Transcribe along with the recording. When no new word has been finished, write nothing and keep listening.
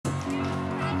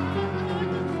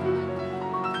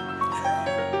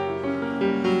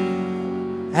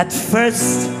At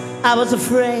first, I was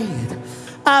afraid,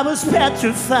 I was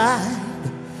petrified.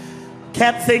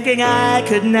 Kept thinking I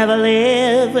could never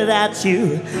live without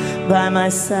you by my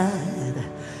side.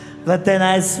 But then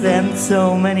I spent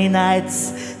so many nights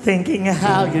thinking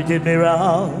how you did me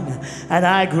wrong. And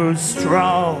I grew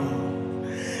strong,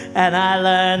 and I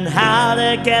learned how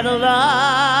to get along.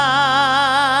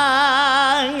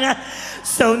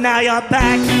 So now you're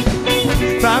back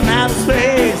from outer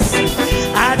space.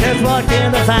 I just walked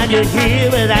in to find you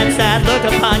here with that sad look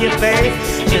upon your face.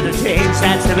 Should have changed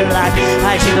that civil life.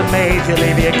 I should have made you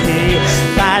leave your key.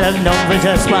 If I'd have known for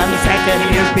just 1 second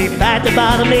you'd be back to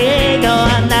bother me. Go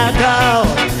on now, go.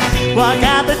 Walk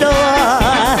out the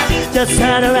door. Just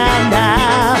turn around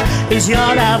now, 'cause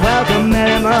you're not welcome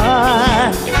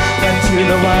anymore. Weren't you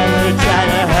the one who tried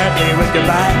to hurt me with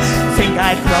goodbye? Think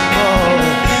I'd crumble?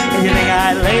 You think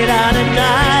I'd lay down and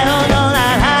die? Oh no,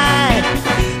 not high.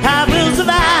 I will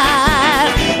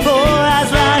survive for as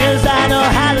long as I know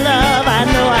how to love. I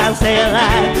know I'll stay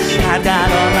alive. I've got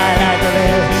all my life to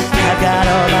live. I've got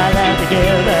all my life to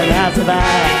give, and I'll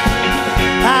survive.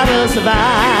 I will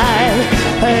survive.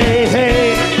 Hey, hey.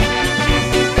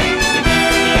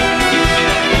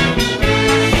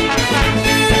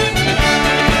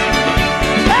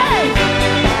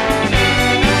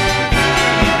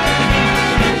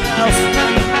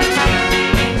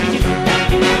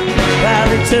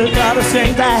 Took all the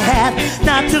strength I had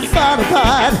not to fall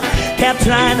apart. Kept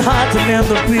trying hard to mend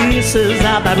the pieces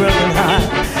of my broken heart.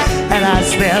 And I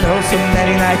spent oh so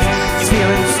many nights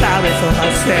feeling sorry for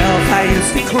myself. I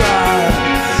used to cry,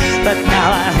 but now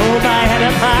I hold my head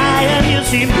up high and you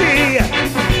see me,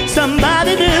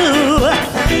 somebody new.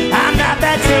 I'm not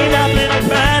that chained up little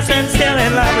person still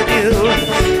in love with you.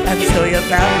 And so you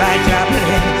found my jumping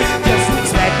in, just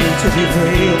expect me to be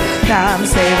free. Now I'm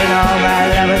saving all my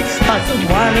loving for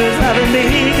someone who's loving me.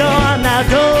 Go on now,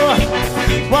 go.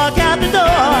 Walk out the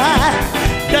door.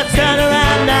 Just turn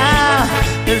around now,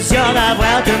 'cause you're not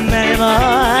welcome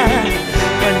anymore.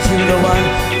 Weren't you the one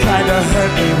tried to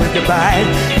hurt me with goodbye?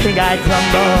 Think I'd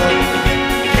crumble?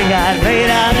 Think I'd lay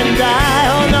down and die?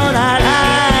 Oh no, not I.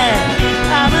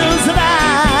 I will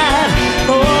survive.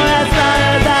 Oh, as long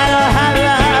as I know how to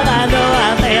love, I know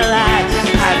I'll stay alive.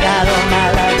 I've got all my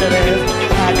life to live.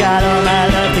 I've got all my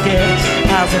love to give.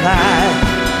 I'll survive.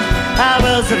 I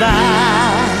will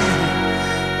survive.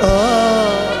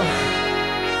 Oh,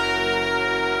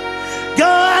 go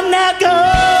on now, go.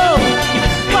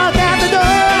 Walk out the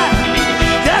door.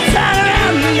 Just turn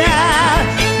around now.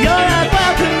 You're not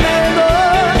welcome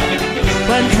anymore.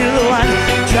 Weren't you the one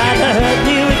tried to hurt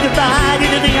me with goodbye? Did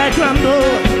you think I'd crumble?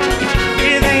 Do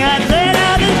you think I'd lay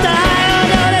down and die? Oh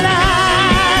no, that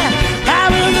I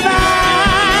will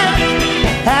survive.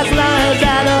 As long as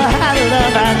I know how to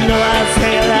love, I know I'll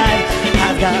stay alive.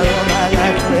 I've got all my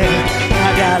life to live.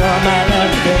 I've got all my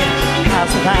love to give. I'll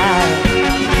survive.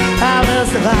 I will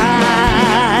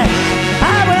survive.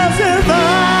 I will survive.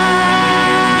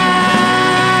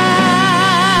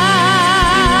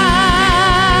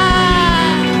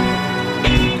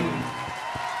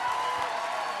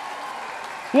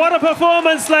 What a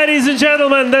performance, ladies and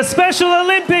gentlemen. The Special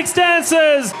Olympics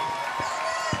dancers.